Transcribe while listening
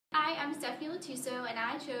Hi, I'm Stephanie Latuso, and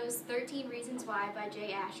I chose 13 Reasons Why by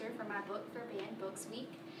Jay Asher for my book for Banned Books Week.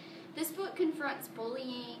 This book confronts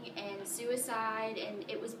bullying and suicide, and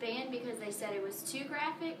it was banned because they said it was too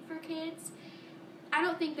graphic for kids. I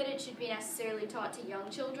don't think that it should be necessarily taught to young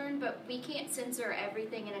children, but we can't censor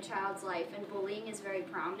everything in a child's life, and bullying is very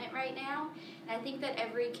prominent right now. And I think that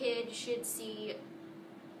every kid should see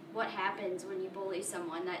what happens when you bully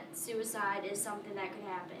someone, that suicide is something that could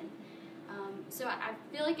happen. So I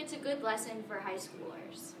feel like it's a good lesson for high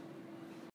schoolers.